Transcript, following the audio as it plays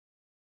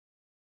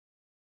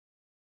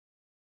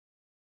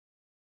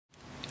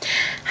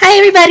Hi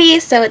everybody,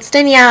 so it's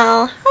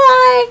Danielle.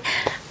 Hi!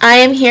 I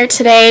am here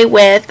today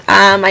with,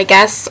 I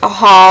guess, a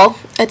haul.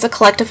 It's a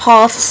collective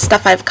haul,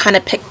 stuff I've kind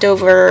of picked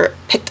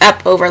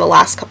up over the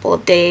last couple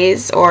of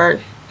days, or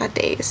not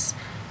days,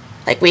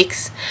 like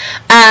weeks.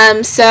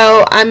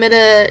 So I'm going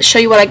to show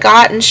you what I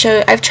got and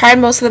I've tried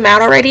most of them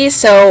out already,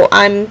 so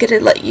I'm going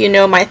to let you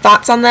know my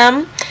thoughts on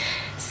them.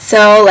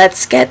 So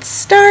let's get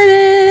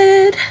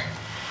started.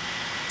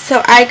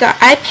 So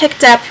I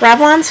picked up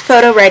Revlon's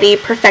Photo Ready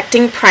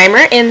Perfecting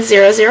Primer in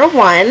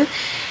 001,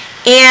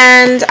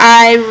 and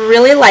I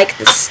really like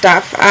this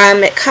stuff.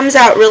 It comes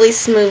out really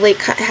smoothly. It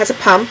has a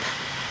pump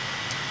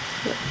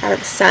out of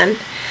the sun.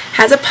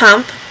 Has a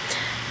pump,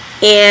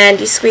 and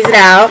you squeeze it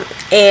out,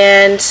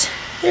 and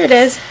there it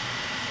is.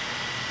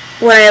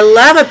 What I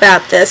love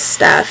about this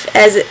stuff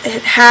is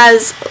it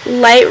has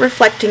light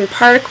reflecting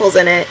particles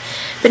in it,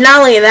 but not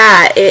only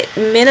that, it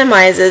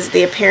minimizes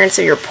the appearance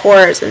of your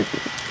pores, and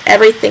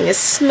everything is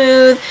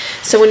smooth,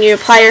 so when you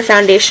apply your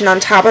foundation on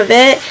top of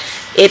it,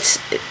 it's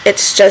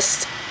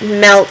just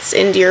melts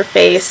into your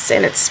face,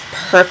 and it's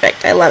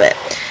perfect. I love it.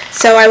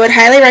 So I would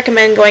highly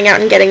recommend going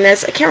out and getting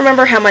this. I can't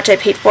remember how much I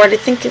paid for it. I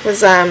think it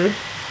was it's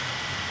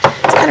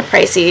kind of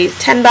pricey,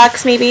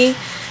 $10 maybe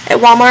at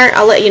Walmart.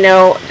 I'll let you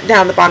know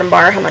down the bottom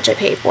bar how much I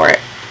paid for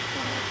it.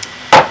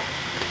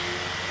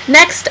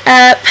 Next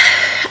up,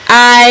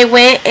 I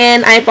went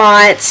and I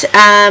bought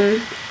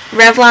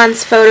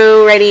Revlon's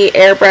Photo Ready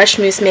Airbrush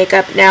Mousse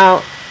Makeup.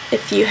 Now,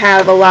 if you're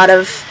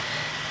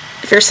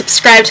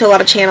subscribed to a lot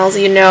of channels,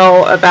 you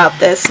know about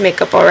this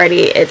makeup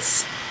already.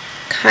 It's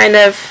kind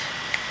of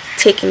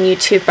taking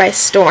YouTube by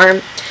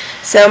storm.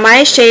 So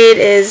my shade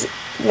is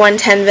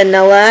 110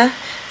 Vanilla,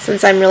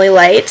 since I'm really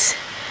light.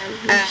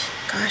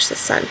 Gosh, the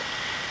sun.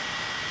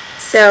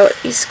 So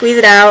you squeeze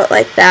it out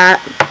like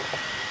that.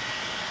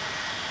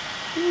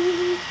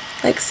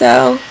 Like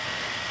so.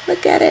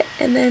 Look at it.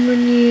 And then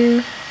when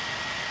you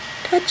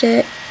touch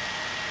it,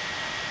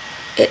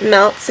 it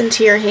melts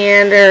into your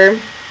hand or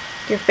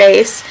your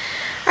face.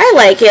 I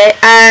like it.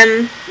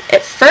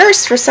 At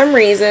first, for some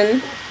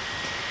reason,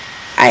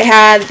 I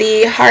had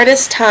the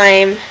hardest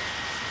time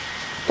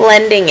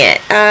blending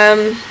it.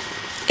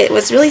 It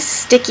was really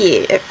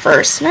sticky at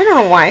first, and I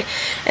don't know why.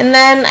 And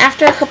then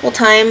after a couple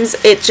times,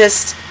 it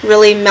just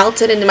really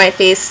melted into my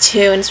face too,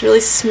 and it's really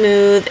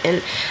smooth,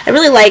 and I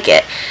really like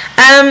it.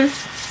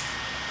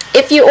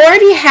 If you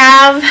already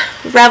have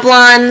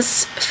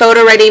Revlon's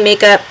Photo Ready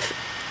makeup,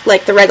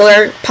 like the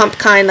regular pump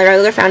kind, the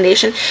regular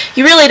foundation,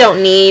 you really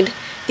don't need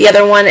the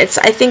other one. It's,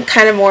 I think,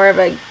 kind of more of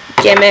a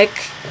gimmick,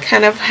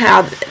 kind of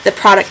how the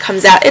product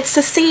comes out. It's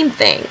the same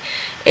thing.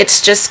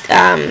 It's just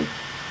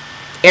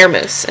air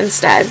mousse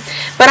instead.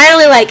 But I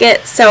really like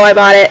it, so I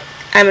bought it.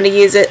 I'm going to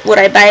use it. Would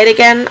I buy it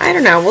again? I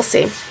don't know. We'll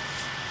see.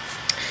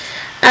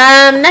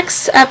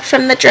 Next up,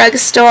 from the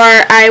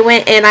drugstore, I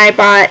went and I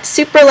bought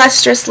Super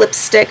Lustrous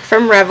Lipstick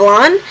from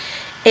Revlon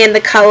in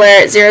the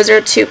color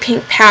 002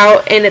 Pink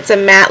Pout, and it's a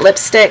matte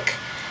lipstick.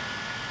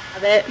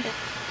 Love it.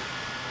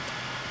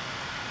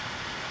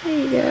 There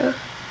you go.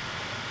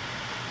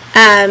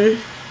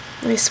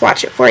 Let me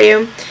swatch it for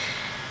you.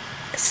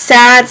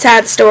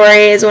 Sad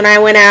story is when I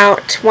went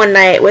out one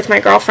night with my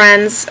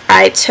girlfriends,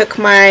 I took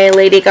my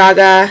Lady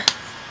Gaga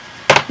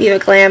Viva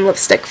Glam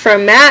lipstick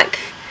from MAC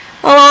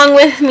along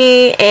with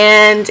me,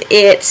 and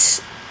it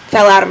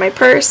fell out of my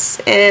purse,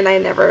 and I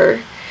never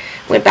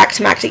went back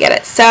to MAC to get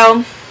it.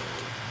 So,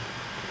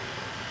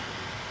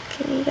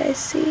 can you guys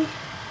see?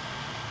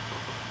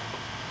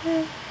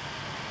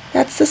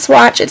 That's the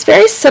swatch. It's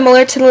very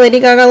similar to the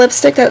Lady Gaga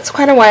lipstick. That's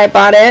kind of why I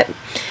bought it.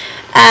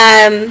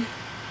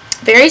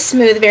 Very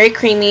smooth, very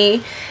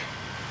creamy.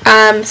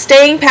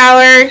 Staying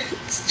power.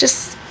 It's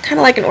just kind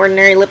of like an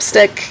ordinary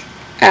lipstick.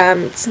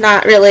 It's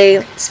not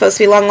really supposed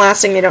to be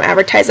long-lasting. They don't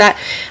advertise that.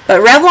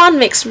 But Revlon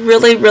makes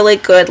really, really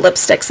good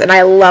lipsticks, and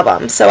I love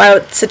them. So I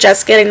would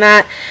suggest getting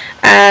that.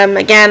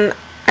 Again,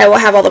 I will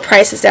have all the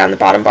prices down the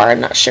bottom bar. I'm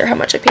not sure how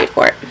much I paid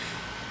for it.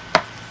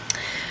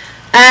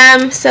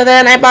 So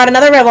then I bought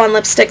another Revlon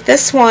lipstick.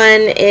 This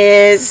one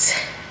is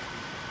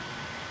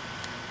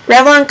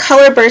Revlon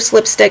Color Burst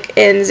Lipstick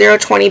in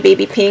 020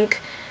 Baby Pink.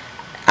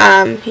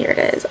 Here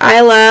it is. I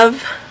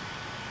love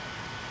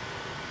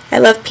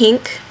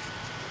pink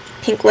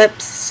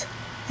lips.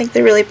 I think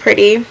they're really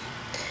pretty.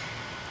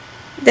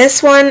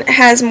 This one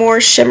has more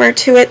shimmer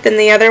to it than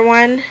the other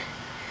one,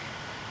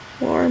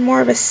 or more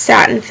of a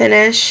satin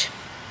finish.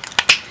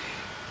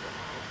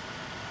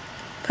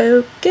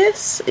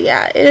 Focus.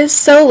 Yeah, it is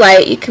so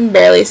light you can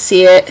barely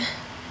see it,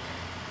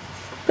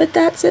 but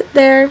that's it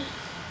there.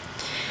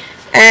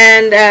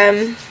 And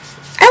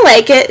I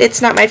like it.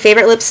 It's not my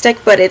favorite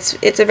lipstick, but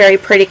it's a very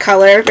pretty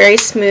color, very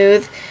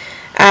smooth.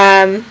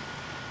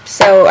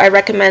 So I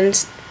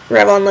recommend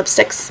Revlon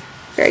lipsticks.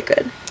 Very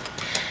good.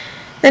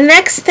 The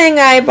next thing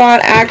I bought,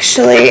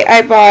 actually,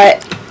 I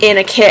bought in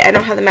a kit. I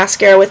don't have the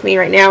mascara with me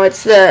right now.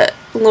 It's the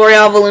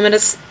L'Oreal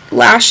Voluminous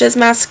Lashes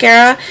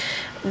Mascara.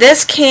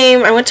 This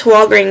came, I went to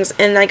Walgreens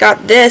and I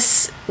got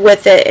this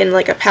with it in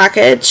like a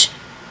package.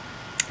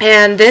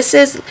 And this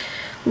is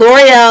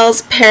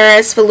L'Oreal's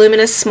Paris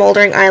Voluminous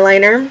Smoldering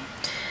Eyeliner,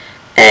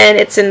 and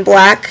it's in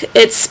black.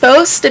 It's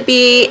supposed to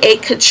be a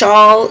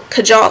Kajal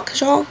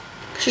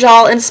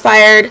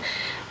inspired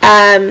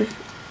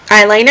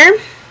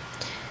eyeliner,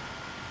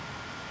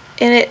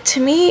 and to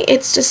me,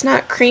 it's just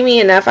not creamy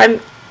enough. I'm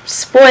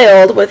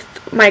spoiled with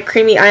my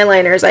creamy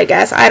eyeliners, I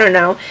guess. I don't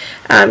know.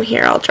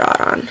 Here, I'll draw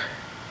it on.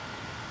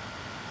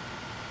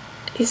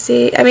 You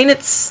see, I mean,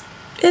 it's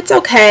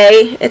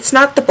okay. It's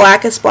not the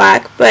blackest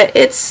black, but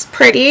it's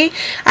pretty.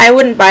 I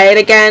wouldn't buy it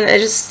again.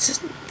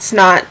 It's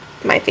not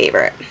my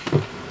favorite.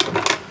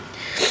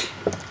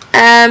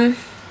 And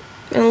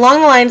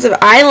along the lines of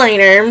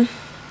eyeliner,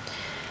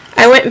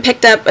 I went and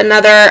picked up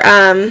another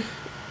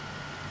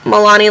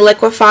Milani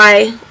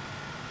Liquify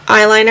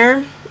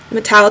eyeliner,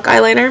 metallic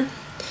eyeliner,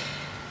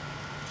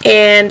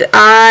 and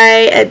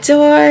I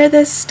adore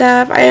this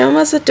stuff. I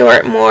almost adore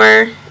it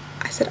more.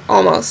 I said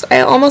almost. I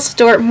almost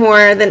adore it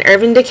more than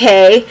Urban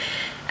Decay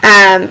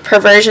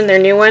Perversion, their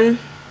new one.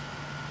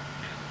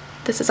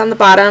 This is on the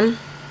bottom.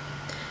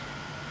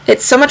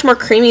 It's so much more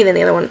creamy than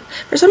the other one.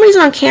 For some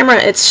reason on camera,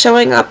 it's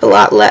showing up a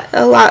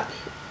lot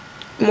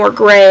more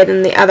gray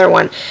than the other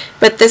one.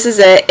 But this is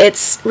it.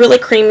 It's really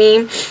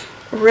creamy,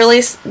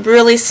 really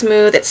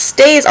smooth. It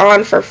stays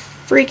on for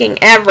freaking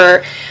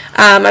ever.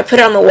 I put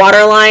it on the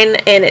waterline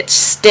and it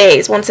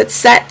stays. Once it's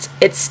set,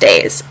 it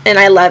stays. And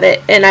I love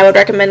it. And I would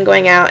recommend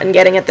going out and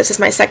getting it. This is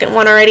my second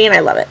one already and I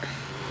love it.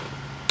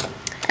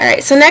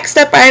 Alright, so next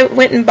up I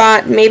went and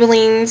bought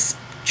Maybelline's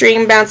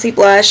Dream Bouncy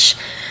Blush.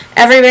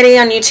 Everybody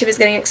on YouTube is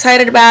getting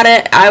excited about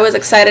it. I was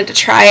excited to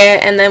try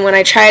it, and then when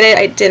I tried it,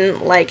 I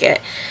didn't like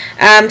it.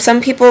 Some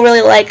people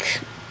really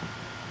like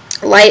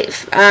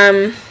light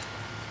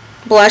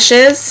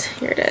blushes.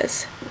 Here it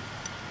is.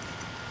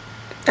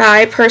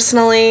 I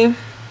personally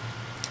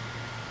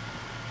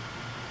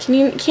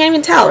can't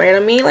even tell, right?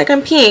 On me, like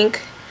I'm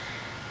pink.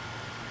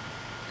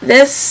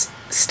 This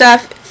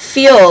stuff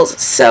feels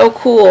so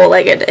cool.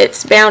 Like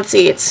it's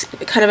bouncy. It's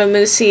kind of a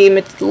moussey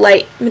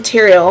light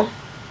material.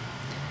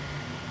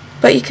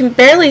 But you can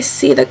barely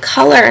see the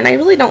color, and I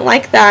really don't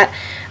like that.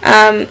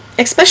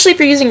 Especially if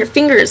you're using your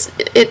fingers,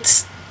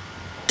 it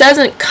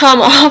doesn't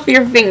come off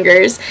your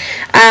fingers.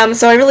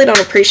 So I really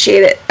don't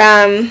appreciate it.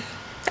 I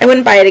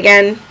wouldn't buy it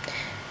again.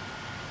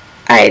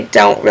 I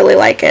don't really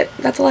like it.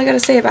 That's all I gotta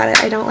say about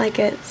it. I don't like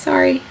it.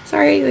 Sorry,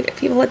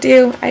 people that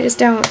do. I just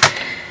don't.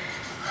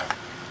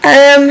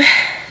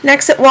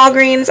 Next at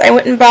Walgreens, I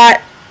went and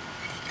bought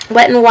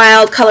Wet n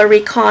Wild Color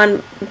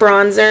Recon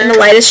bronzer in the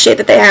lightest shade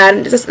that they had.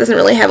 It just doesn't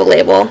really have a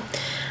label.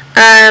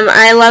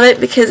 I love it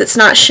because it's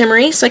not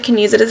shimmery, so I can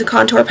use it as a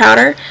contour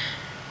powder.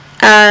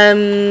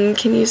 Can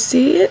you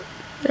see it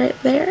right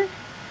there?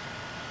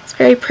 It's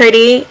very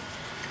pretty.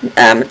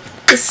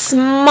 The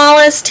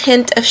smallest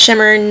hint of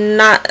shimmer,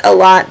 not a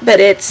lot, but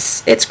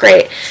it's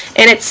great.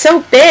 And it's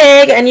so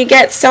big, and you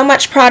get so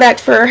much product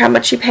for how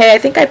much you pay. I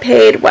think I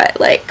paid, what,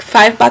 like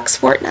 $5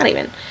 for it? Not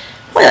even.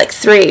 Probably like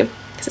 $3.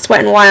 It's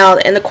Wet n Wild,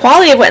 and the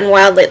quality of Wet n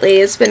Wild lately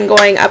has been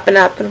going up and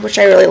up, which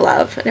I really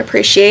love and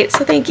appreciate,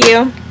 so thank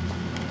you.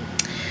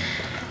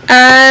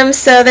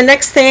 So the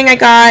next thing I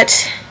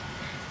got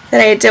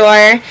that I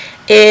adore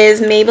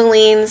is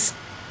Maybelline's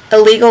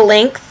Illegal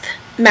Length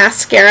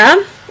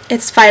Mascara.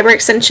 It's Fiber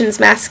Extensions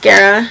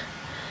Mascara.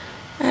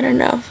 I don't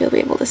know if you'll be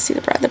able to see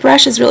the brush. The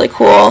brush is really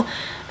cool.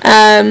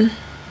 And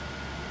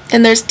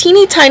there's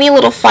teeny tiny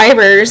little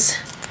fibers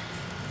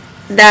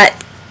that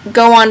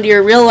go onto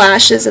your real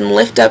lashes and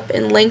lift up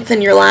and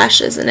lengthen your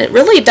lashes, and it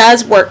really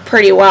does work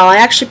pretty well. I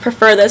actually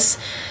prefer this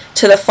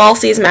to the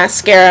Falsies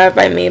mascara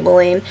by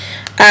Maybelline,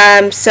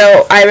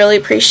 so I really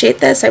appreciate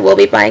this. I will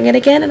be buying it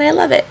again, and I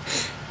love it.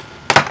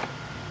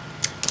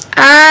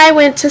 I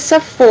went to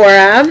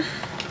Sephora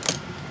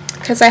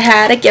because I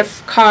had a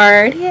gift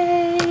card.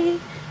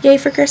 Yay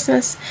for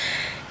Christmas.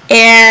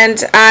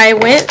 And I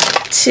went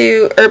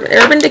to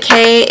Urban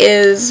Decay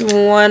is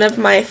one of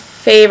my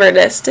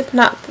favoriteest, if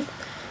not,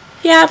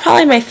 yeah,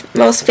 probably my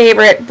most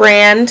favorite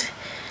brand.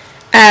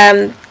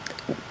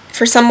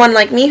 For someone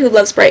like me who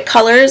loves bright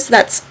colors,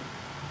 that's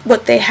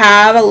what they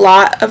have, a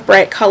lot of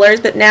bright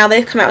colors, but now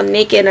they've come out with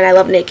Naked, and I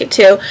love Naked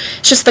too.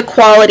 It's just the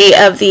quality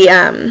of the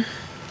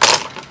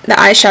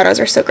eyeshadows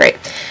are so great.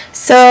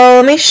 So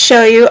let me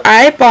show you.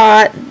 I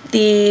bought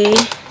the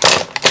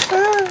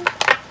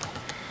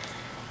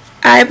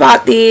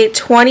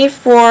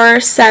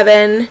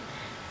 24/7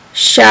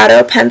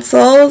 shadow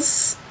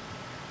pencils,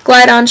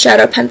 Glide-On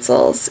shadow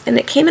pencils, and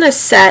it came in a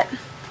set.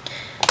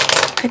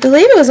 I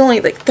believe it was only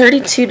like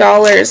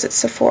 $32 at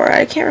Sephora.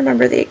 I can't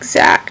remember the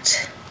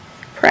exact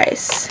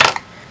price.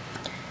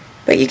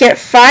 But you get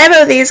 5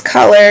 of these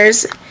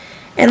colors,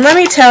 and let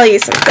me tell you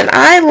something.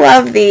 I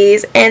love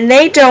these, and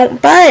they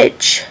don't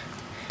budge.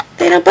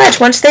 They don't budge.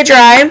 Once they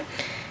dry,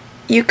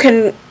 you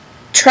can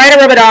try to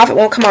rub it off. It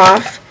won't come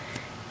off.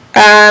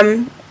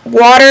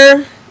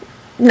 Water,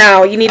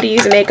 no, you need to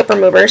use a makeup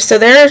remover. So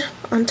there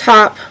on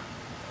top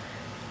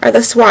are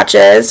the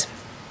swatches.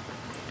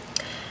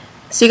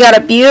 So you got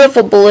a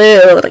beautiful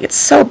blue, like it's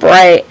so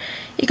bright.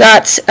 You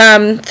got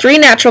 3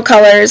 natural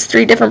colors,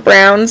 3 different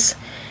browns,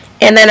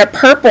 and then a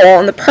purple,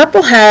 and the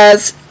purple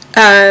has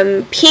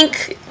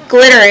pink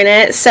glitter in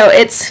it, so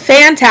it's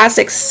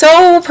fantastic,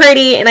 so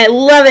pretty, and I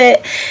love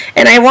it,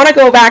 and I want to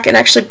go back and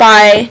actually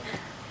buy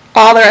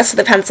all the rest of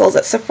the pencils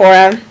at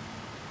Sephora,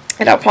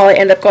 and I'll probably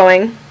end up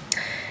going.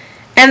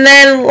 And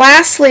then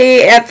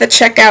lastly, at the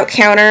checkout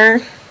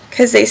counter,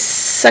 because they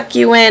suck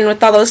you in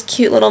with all those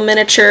cute little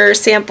miniature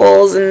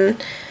samples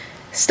and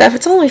stuff,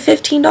 it's only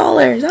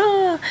 $15.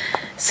 Ah.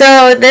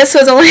 So this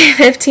was only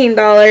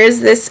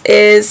 $15. This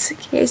is,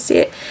 can you see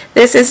it?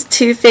 This is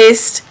Too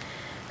Faced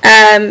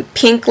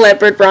Pink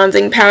Leopard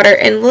Bronzing Powder,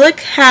 and look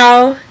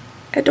how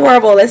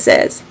adorable this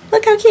is.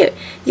 Look how cute.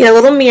 You get a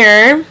little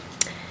mirror,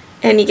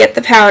 and you get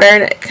the powder,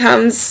 and it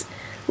comes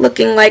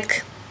looking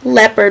like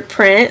leopard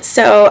print,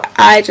 so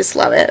I just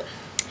love it.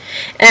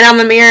 And on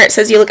the mirror it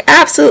says you look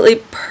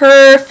absolutely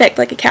perfect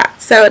like a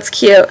cat, so it's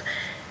cute.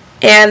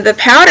 And the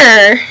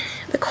powder,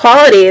 the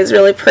quality is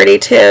really pretty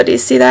too. Do you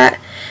see that?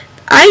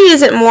 I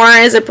use it more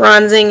as a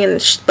bronzing and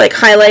like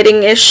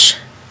highlighting-ish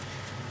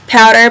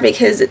powder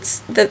because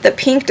it's the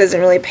pink doesn't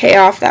really pay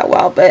off that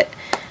well, but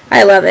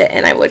I love it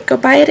and I would go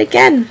buy it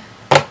again.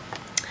 I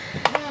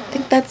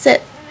think that's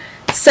it.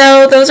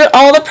 So those are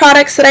all the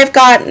products that I've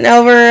gotten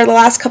over the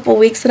last couple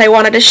weeks that I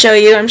wanted to show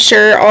you. I'm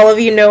sure all of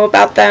you know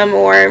about them,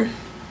 or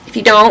if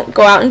you don't,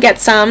 go out and get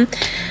some.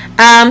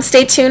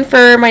 Stay tuned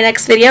for my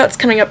next video. It's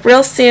coming up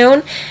real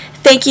soon.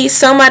 Thank you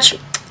so much,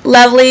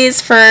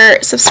 lovelies,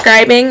 for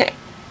subscribing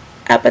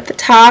up at the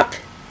top.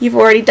 You've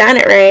already done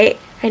it, right?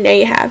 I know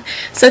you have.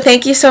 So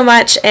thank you so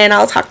much, and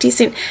I'll talk to you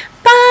soon.